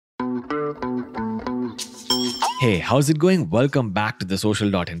Hey, how's it going? Welcome back to the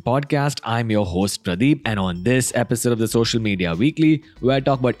Social.in podcast. I'm your host Pradeep, and on this episode of the Social Media Weekly, we're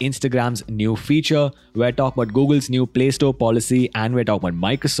talking about Instagram's new feature, we're talking about Google's new Play Store policy, and we're talking about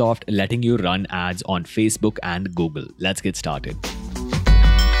Microsoft letting you run ads on Facebook and Google. Let's get started.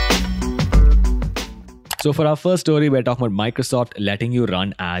 So for our first story, we're talking about Microsoft letting you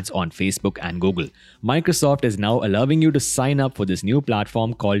run ads on Facebook and Google. Microsoft is now allowing you to sign up for this new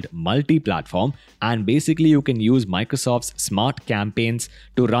platform called Multi-Platform, and basically you can use Microsoft's smart campaigns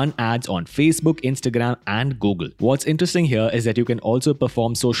to run ads on Facebook, Instagram, and Google. What's interesting here is that you can also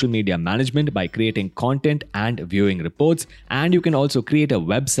perform social media management by creating content and viewing reports, and you can also create a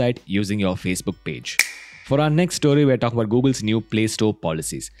website using your Facebook page. For our next story, we're talking about Google's new Play Store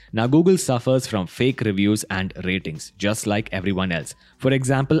policies. Now, Google suffers from fake reviews and ratings, just like everyone else. For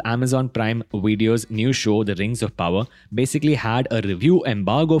example, Amazon Prime Video's new show, The Rings of Power, basically had a review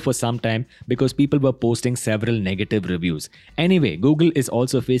embargo for some time because people were posting several negative reviews. Anyway, Google is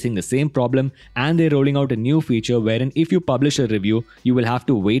also facing the same problem, and they're rolling out a new feature wherein if you publish a review, you will have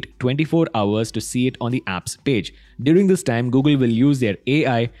to wait 24 hours to see it on the app's page. During this time, Google will use their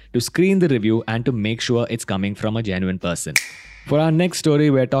AI to screen the review and to make sure it's coming from a genuine person. For our next story,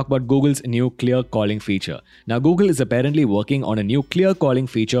 we're talking about Google's new Clear Calling feature. Now, Google is apparently working on a new Clear Calling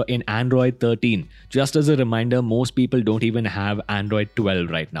feature in Android 13. Just as a reminder, most people don't even have Android 12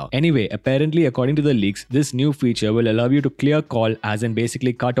 right now. Anyway, apparently, according to the leaks, this new feature will allow you to clear call, as in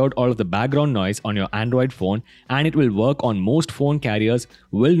basically cut out all of the background noise on your Android phone, and it will work on most phone carriers,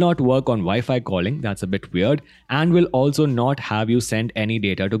 will not work on Wi-Fi calling, that's a bit weird, and will also not have you send any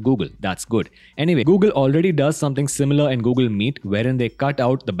data to Google. That's good. Anyway, Google already does something similar in Google Meet, wherein they cut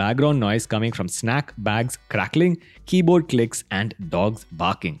out the background noise coming from snack bags crackling, keyboard clicks, and dogs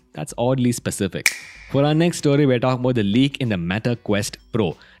barking. That's oddly specific. For our next story, we're talking about the leak in the Meta Quest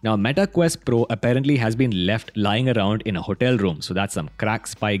Pro. Now, Meta Quest Pro apparently has been left lying around in a hotel room, so that's some crack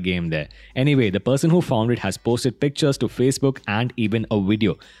spy game there. Anyway, the person who found it has posted pictures to Facebook and even a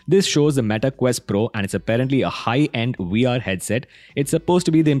video. This shows the Meta Quest Pro, and it's apparently a high-end VR headset. It's supposed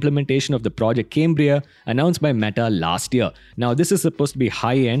to be the implementation of the Project Cambria announced by Meta last year. Now, this is supposed to be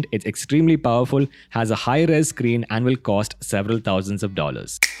high-end, it's extremely powerful, has a high-res screen, and will cost several thousands of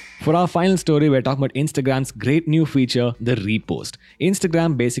dollars. For our final story, we're talking about Instagram's great new feature, the repost.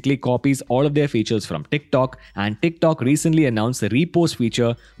 Instagram basically copies all of their features from TikTok, and TikTok recently announced the repost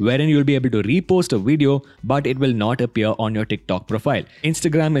feature wherein you'll be able to repost a video, but it will not appear on your TikTok profile.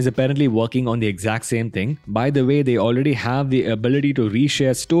 Instagram is apparently working on the exact same thing. By the way, they already have the ability to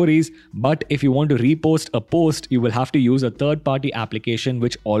reshare stories, but if you want to repost a post, you will have to use a third-party application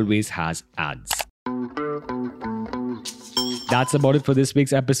which always has ads. That's about it for this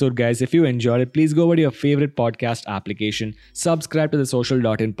week's episode, guys. If you enjoyed it, please go over to your favorite podcast application, subscribe to the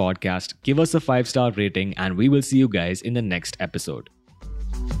Social.in podcast, give us a 5-star rating, and we will see you guys in the next episode.